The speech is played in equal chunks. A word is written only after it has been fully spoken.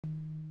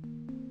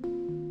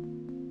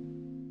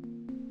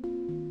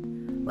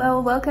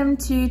Well, welcome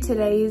to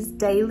today's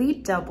Daily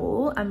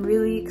Double. I'm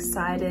really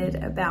excited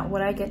about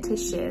what I get to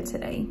share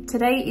today.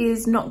 Today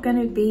is not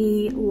going to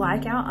be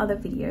like our other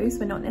videos.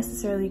 We're not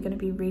necessarily going to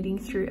be reading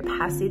through a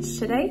passage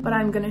today, but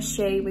I'm going to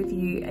share with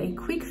you a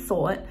quick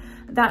thought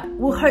that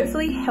will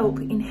hopefully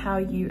help in how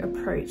you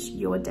approach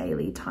your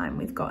daily time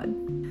with God.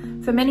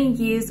 For many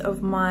years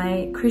of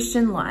my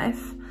Christian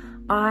life,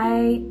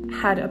 I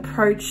had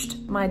approached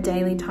my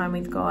daily time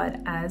with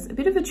God as a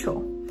bit of a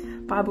chore.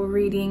 Bible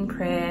reading,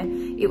 prayer,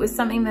 it was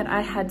something that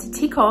I had to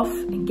tick off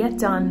and get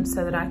done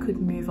so that I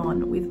could move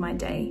on with my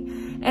day.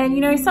 And you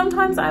know,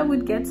 sometimes I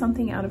would get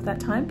something out of that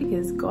time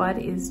because God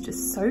is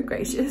just so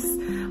gracious,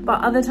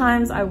 but other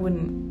times I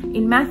wouldn't.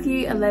 In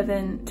Matthew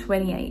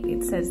 11:28,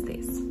 it says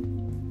this: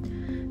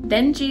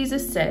 "Then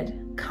Jesus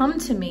said, 'Come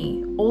to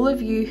me, all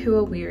of you who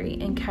are weary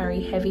and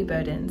carry heavy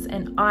burdens,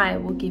 and I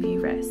will give you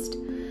rest.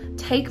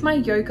 Take my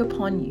yoke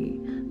upon you.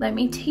 Let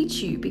me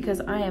teach you,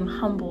 because I am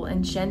humble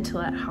and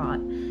gentle at heart,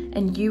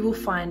 and you will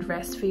find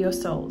rest for your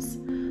souls.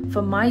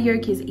 For my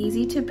yoke is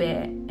easy to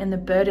bear, and the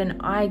burden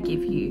I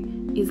give you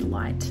is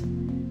light.'"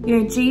 You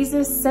know,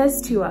 Jesus says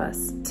to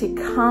us to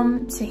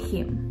come to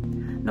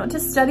him, not to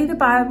study the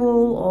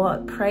Bible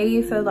or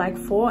pray for like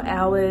 4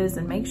 hours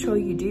and make sure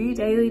you do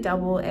daily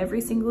double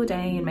every single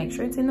day and make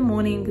sure it's in the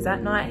morning because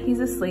at night he's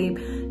asleep.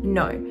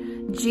 No,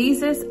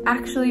 Jesus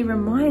actually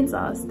reminds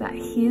us that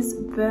his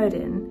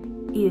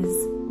burden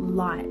is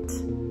light.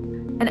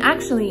 And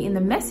actually in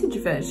the Message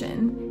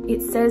version,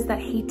 it says that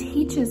he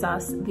teaches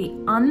us the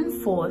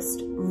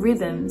unforced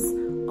rhythms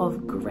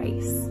of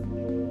grace.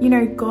 You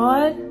know,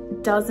 God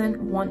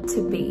doesn't want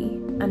to be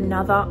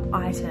another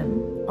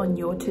item on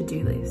your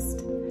to-do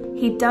list.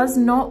 He does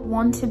not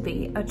want to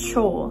be a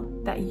chore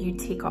that you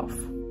tick off.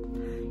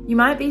 You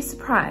might be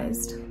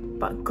surprised,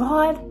 but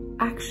God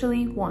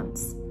actually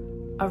wants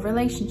a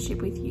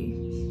relationship with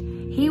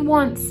you. He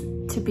wants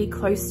to be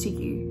close to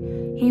you.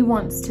 He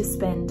wants to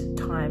spend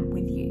time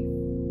with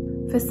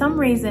you. For some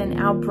reason,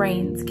 our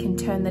brains can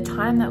turn the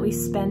time that we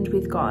spend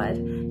with God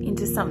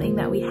into something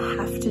that we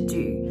have to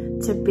do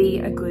to be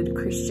a good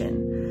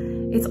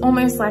Christian. It's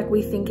almost like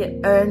we think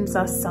it earns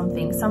us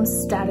something, some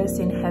status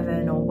in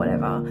heaven or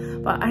whatever.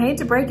 But I hate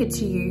to break it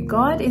to you,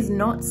 God is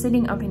not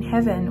sitting up in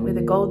heaven with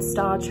a gold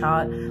star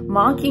chart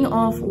marking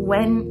off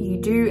when you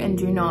do and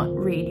do not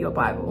read your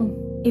Bible.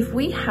 If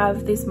we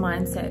have this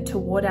mindset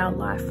toward our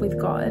life with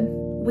God,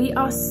 we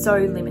are so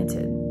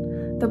limited.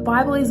 The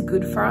Bible is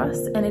good for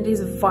us and it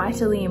is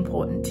vitally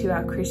important to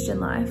our Christian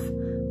life,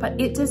 but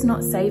it does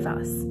not save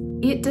us.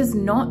 It does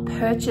not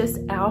purchase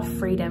our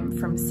freedom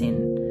from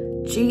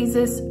sin.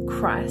 Jesus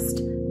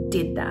Christ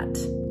did that.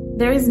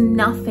 There is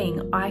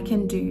nothing I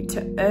can do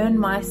to earn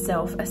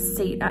myself a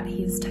seat at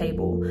his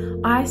table.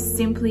 I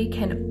simply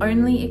can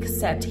only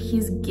accept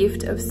his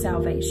gift of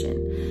salvation.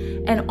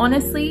 And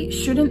honestly,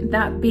 shouldn't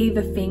that be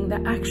the thing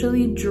that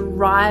actually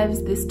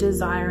drives this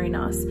desire in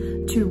us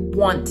to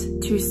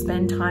want to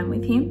spend time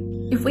with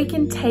him? If we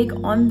can take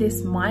on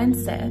this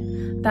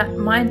mindset that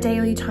my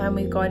daily time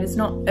with God is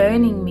not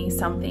earning me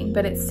something,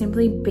 but it's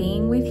simply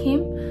being with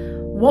him,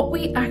 what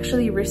we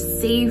actually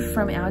receive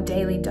from our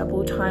daily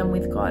double time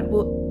with God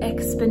will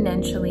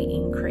exponentially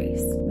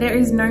increase. There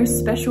is no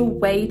special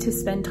way to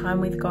spend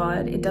time with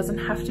God. It doesn't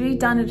have to be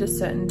done at a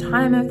certain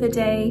time of the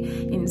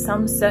day, in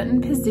some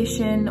certain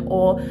position,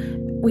 or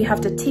we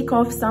have to tick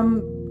off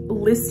some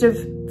list of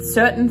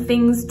certain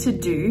things to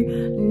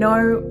do.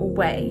 No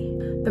way.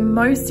 The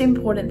most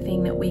important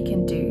thing that we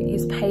can do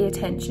is pay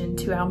attention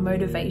to our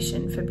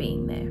motivation for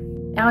being there.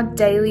 Our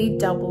daily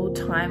double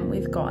time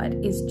with God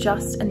is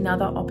just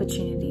another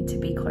opportunity to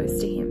be close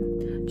to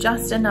him,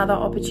 just another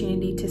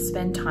opportunity to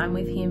spend time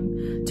with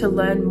him, to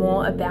learn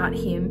more about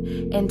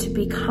him, and to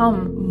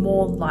become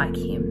more like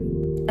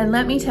him. And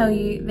let me tell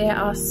you, there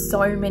are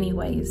so many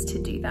ways to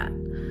do that.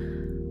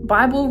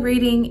 Bible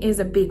reading is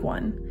a big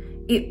one.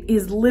 It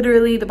is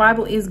literally, the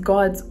Bible is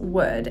God's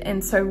word.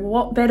 And so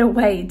what better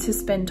way to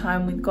spend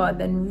time with God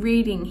than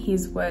reading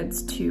his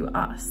words to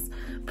us?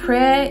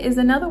 Prayer is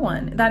another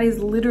one that is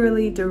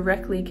literally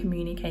directly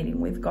communicating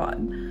with God.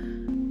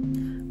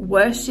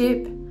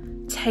 Worship,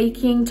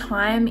 taking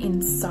time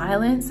in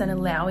silence and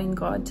allowing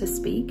God to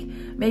speak,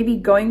 maybe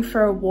going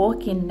for a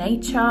walk in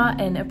nature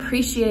and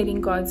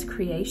appreciating God's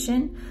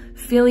creation,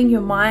 filling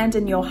your mind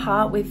and your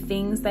heart with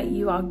things that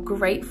you are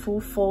grateful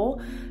for,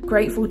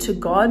 grateful to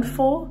God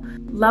for,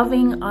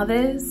 loving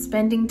others,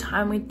 spending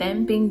time with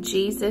them, being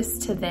Jesus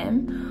to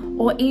them,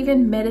 or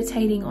even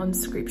meditating on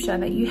scripture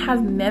that you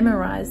have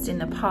memorized in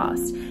the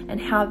past and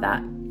how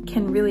that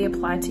can really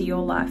apply to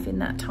your life in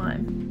that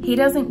time. He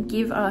doesn't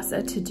give us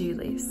a to-do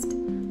list.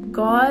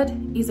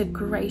 God is a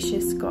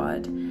gracious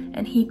God,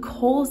 and he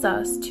calls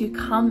us to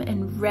come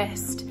and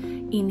rest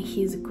in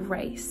his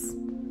grace.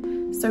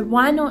 So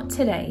why not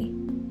today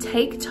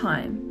take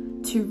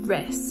time to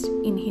rest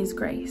in his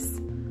grace?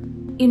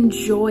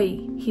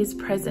 Enjoy his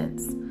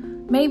presence.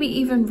 Maybe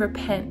even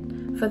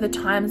repent for the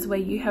times where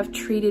you have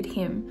treated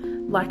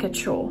him like a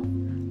chore.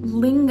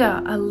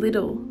 linger a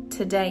little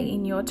today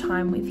in your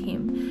time with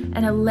him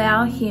and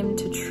allow him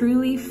to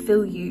truly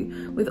fill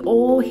you with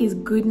all his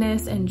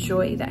goodness and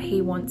joy that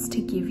he wants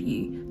to give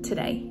you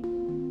today.